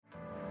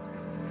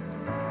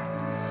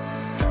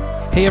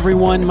Hey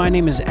everyone, my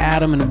name is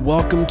Adam and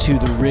welcome to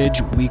the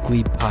Ridge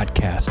Weekly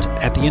Podcast.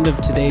 At the end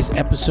of today's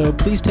episode,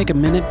 please take a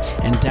minute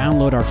and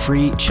download our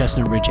free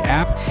Chestnut Ridge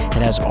app.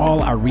 It has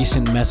all our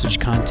recent message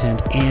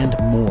content and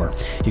more.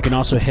 You can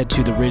also head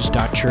to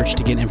theridge.church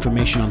to get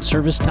information on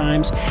service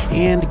times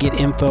and get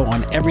info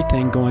on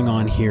everything going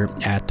on here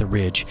at the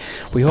Ridge.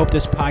 We hope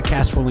this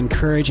podcast will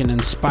encourage and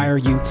inspire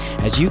you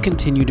as you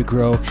continue to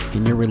grow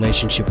in your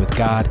relationship with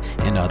God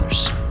and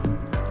others.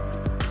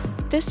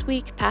 This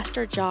week,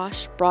 Pastor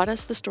Josh brought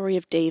us the story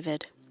of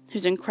David,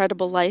 whose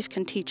incredible life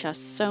can teach us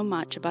so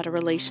much about a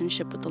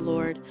relationship with the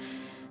Lord.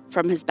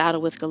 From his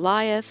battle with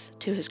Goliath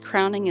to his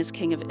crowning as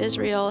King of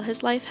Israel,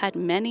 his life had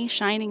many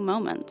shining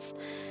moments.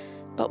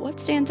 But what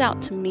stands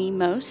out to me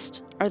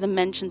most are the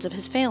mentions of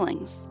his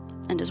failings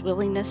and his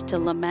willingness to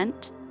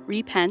lament,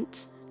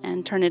 repent,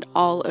 and turn it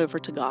all over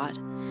to God.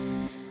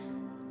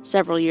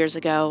 Several years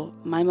ago,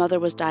 my mother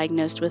was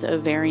diagnosed with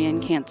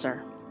ovarian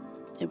cancer.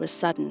 It was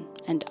sudden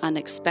and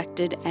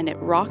unexpected, and it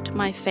rocked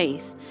my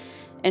faith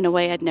in a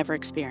way I'd never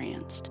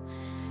experienced.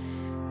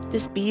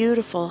 This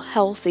beautiful,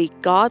 healthy,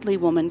 godly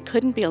woman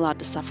couldn't be allowed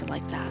to suffer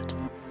like that.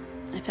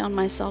 I found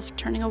myself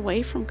turning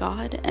away from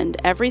God and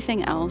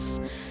everything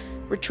else,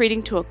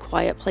 retreating to a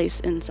quiet place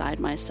inside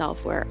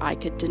myself where I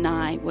could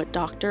deny what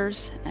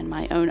doctors and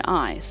my own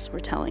eyes were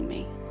telling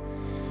me.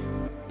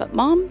 But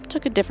Mom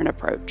took a different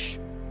approach.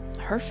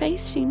 Her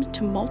faith seemed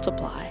to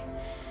multiply.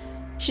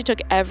 She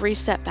took every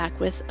setback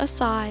with a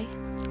sigh,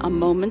 a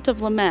moment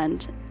of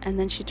lament, and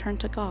then she turned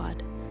to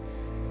God.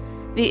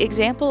 The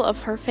example of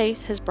her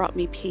faith has brought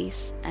me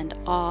peace and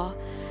awe,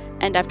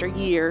 and after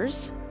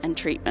years and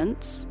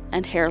treatments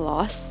and hair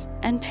loss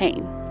and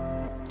pain,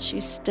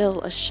 she's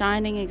still a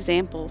shining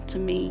example to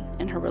me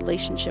in her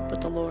relationship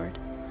with the Lord.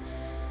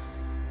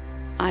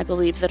 I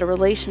believe that a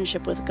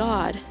relationship with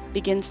God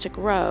begins to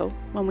grow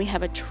when we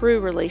have a true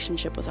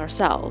relationship with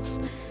ourselves.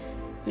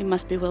 We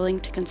must be willing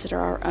to consider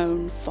our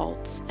own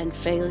faults and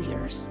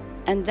failures,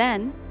 and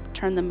then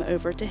turn them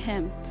over to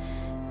Him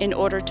in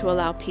order to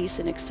allow peace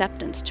and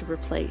acceptance to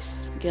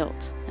replace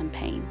guilt and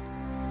pain.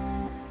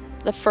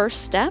 The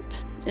first step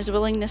is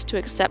willingness to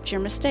accept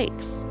your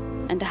mistakes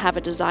and to have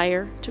a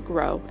desire to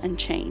grow and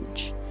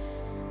change.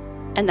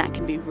 And that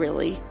can be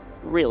really,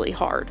 really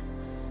hard.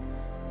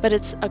 But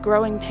it's a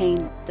growing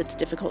pain that's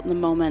difficult in the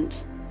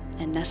moment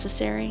and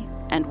necessary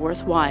and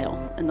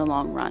worthwhile in the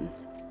long run.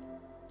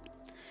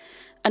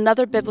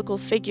 Another biblical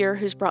figure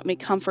who's brought me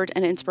comfort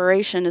and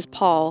inspiration is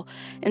Paul.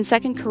 In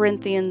 2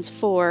 Corinthians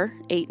 4,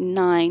 8 and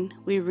 9,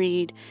 we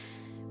read,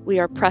 "We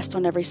are pressed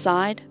on every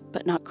side,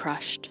 but not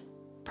crushed,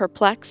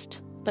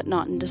 perplexed, but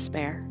not in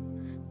despair,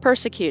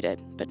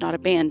 persecuted, but not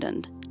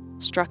abandoned,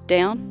 struck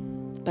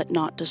down, but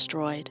not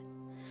destroyed."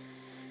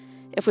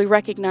 If we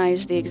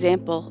recognize the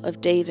example of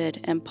David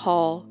and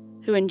Paul,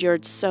 who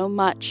endured so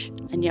much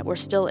and yet were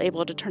still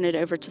able to turn it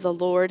over to the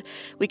Lord,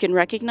 we can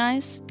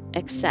recognize,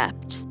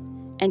 accept,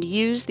 and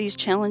use these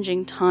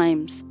challenging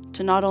times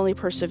to not only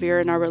persevere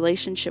in our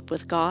relationship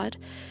with God,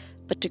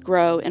 but to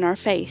grow in our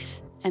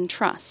faith and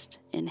trust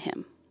in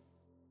Him.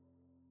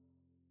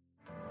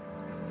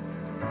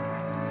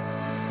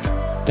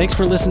 Thanks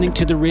for listening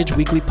to the Ridge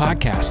Weekly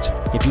Podcast.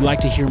 If you'd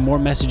like to hear more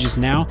messages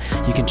now,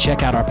 you can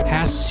check out our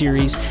past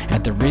series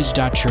at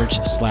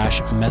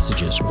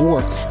theridge.church/messages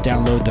or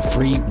download the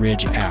free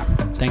Ridge app.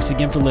 Thanks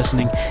again for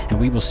listening, and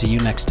we will see you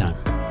next time.